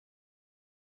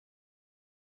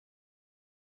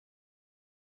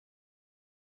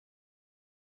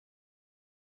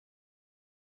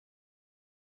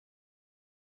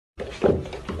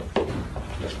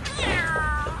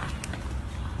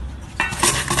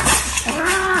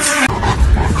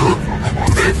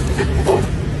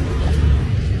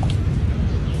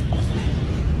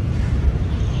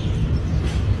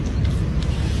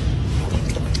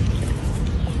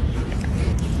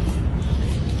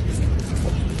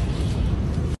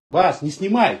Вас, не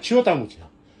снимай, что там у тебя?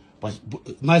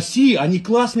 Носи, они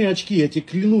классные очки, я тебе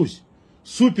клянусь.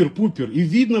 Супер-пупер, и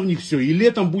видно в них все, и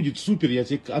летом будет супер, я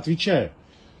тебе отвечаю.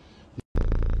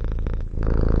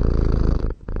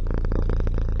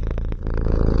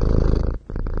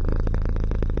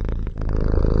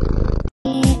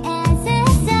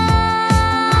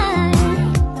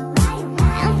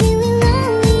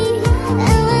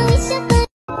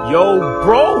 Yo,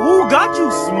 bro, who got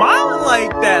you smiling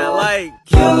like that? Like,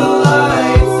 kill the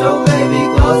light, so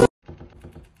baby, close.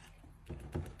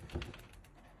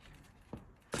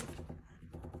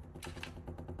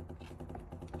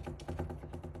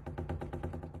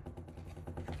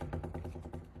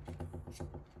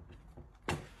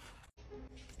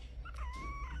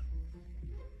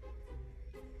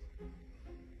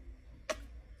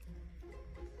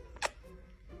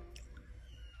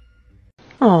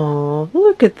 Oh,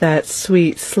 look at that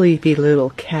sweet, sleepy little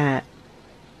cat.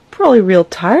 Probably real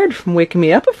tired from waking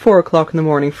me up at 4 o'clock in the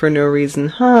morning for no reason,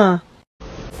 huh?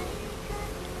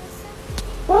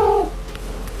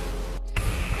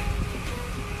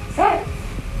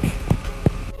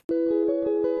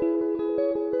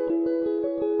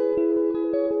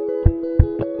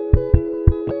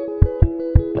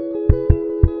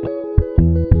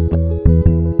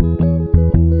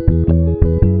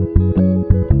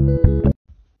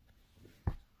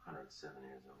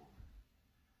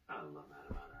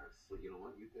 You know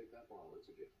what? You take that ball, it's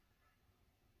a gift.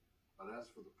 But as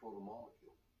for the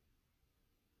proto-molecule,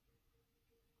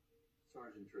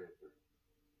 Sergeant Draper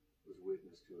was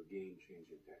witness to a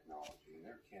game-changing technology, and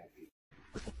there can't be.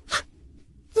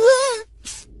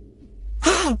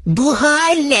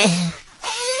 Бухали.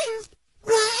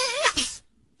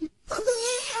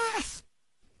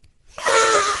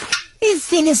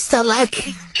 Sinister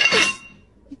like.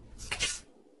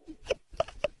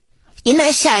 І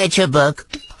на чайчубок.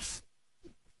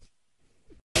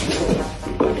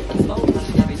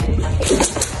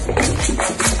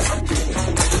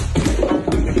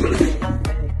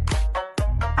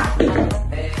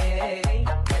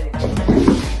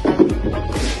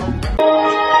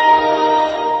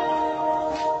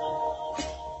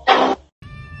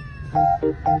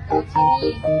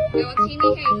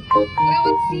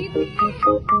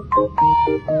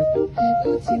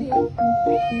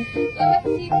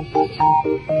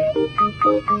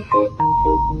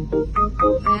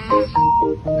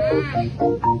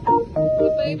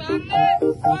 Lebay banget,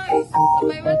 woi,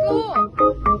 lebay banget lu.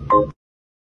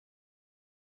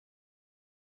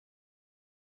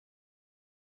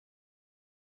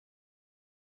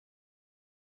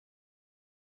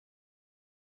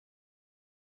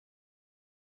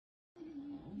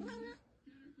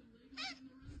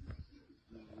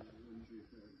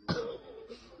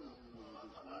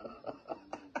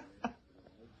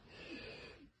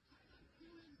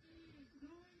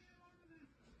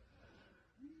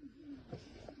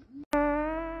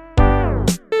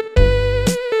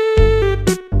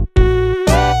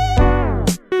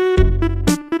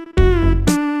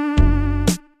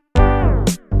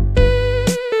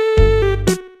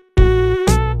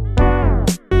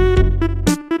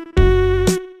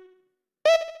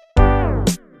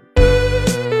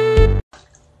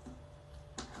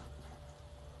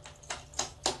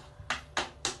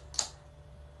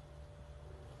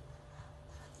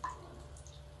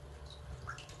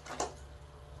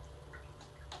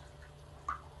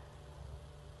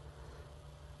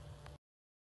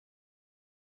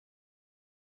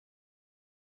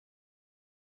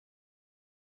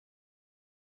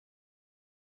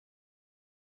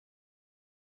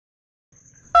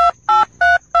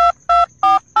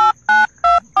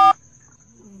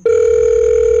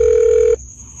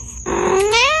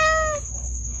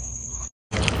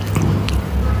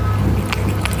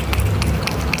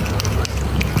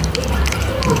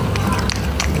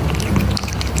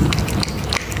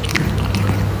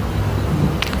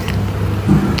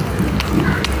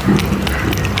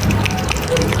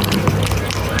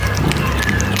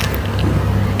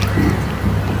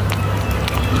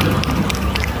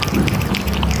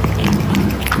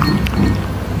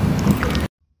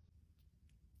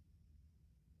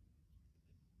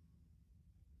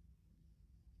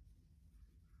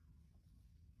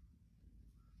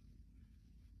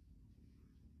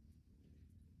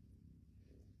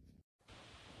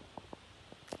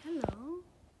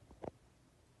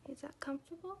 Is that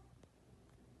comfortable?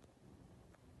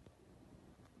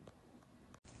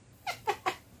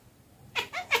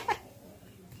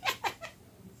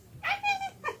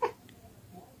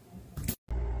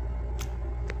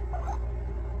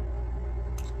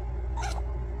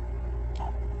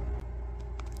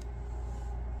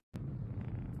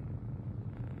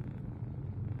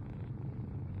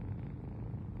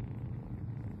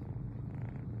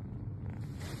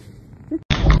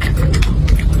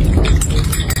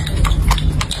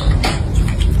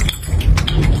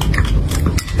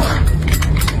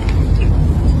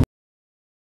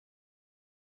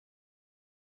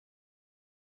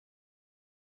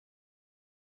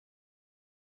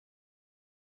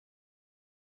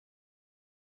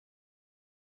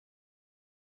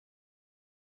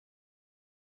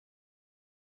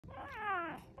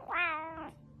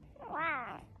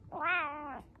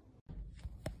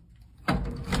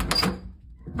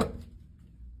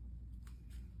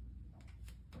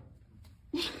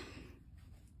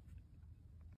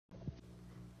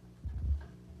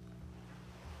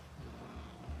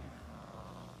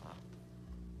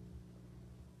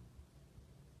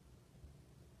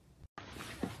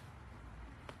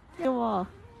我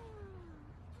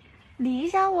理一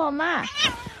下我嘛，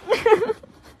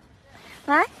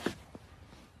来。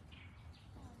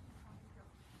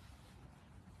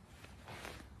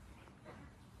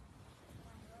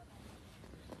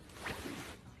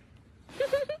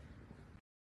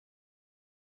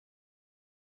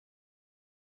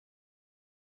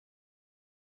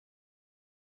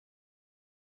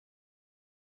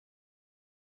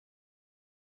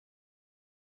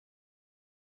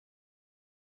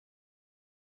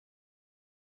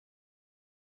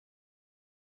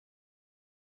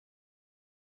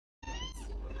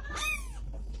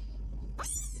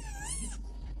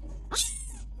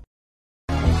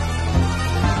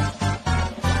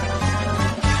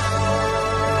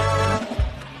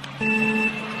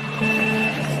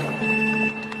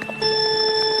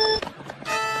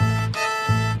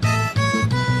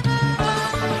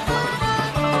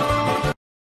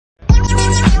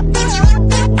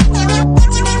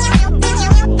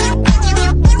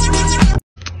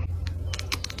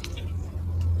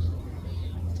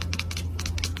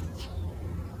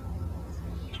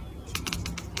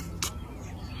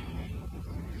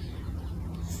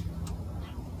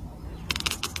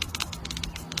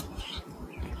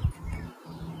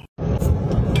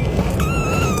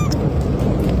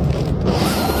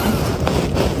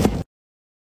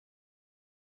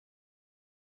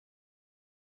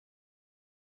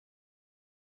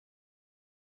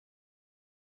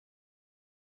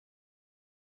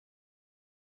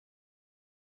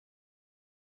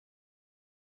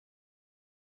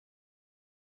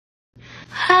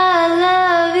I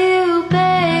love you,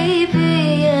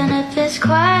 baby, and if it's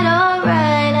quite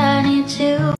alright, I need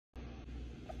to.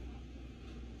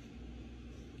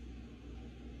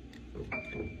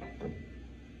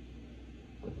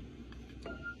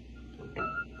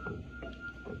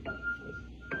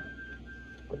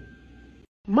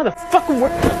 Motherfucker,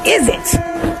 where is it?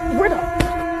 Where the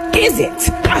is it?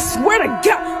 I swear to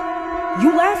God.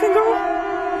 You laughing,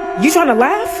 girl? You trying to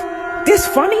laugh? This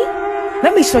funny?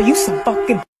 Let me show you some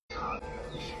fucking.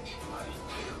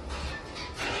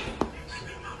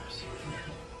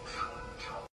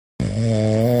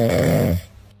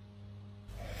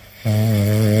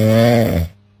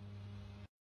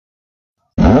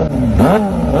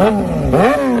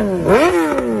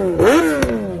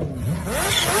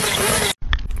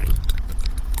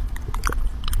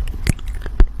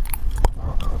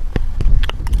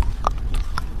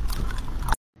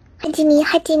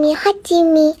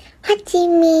はち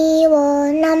みを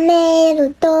舐め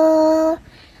ると、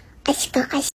足か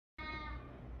足。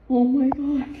Oh my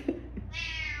god.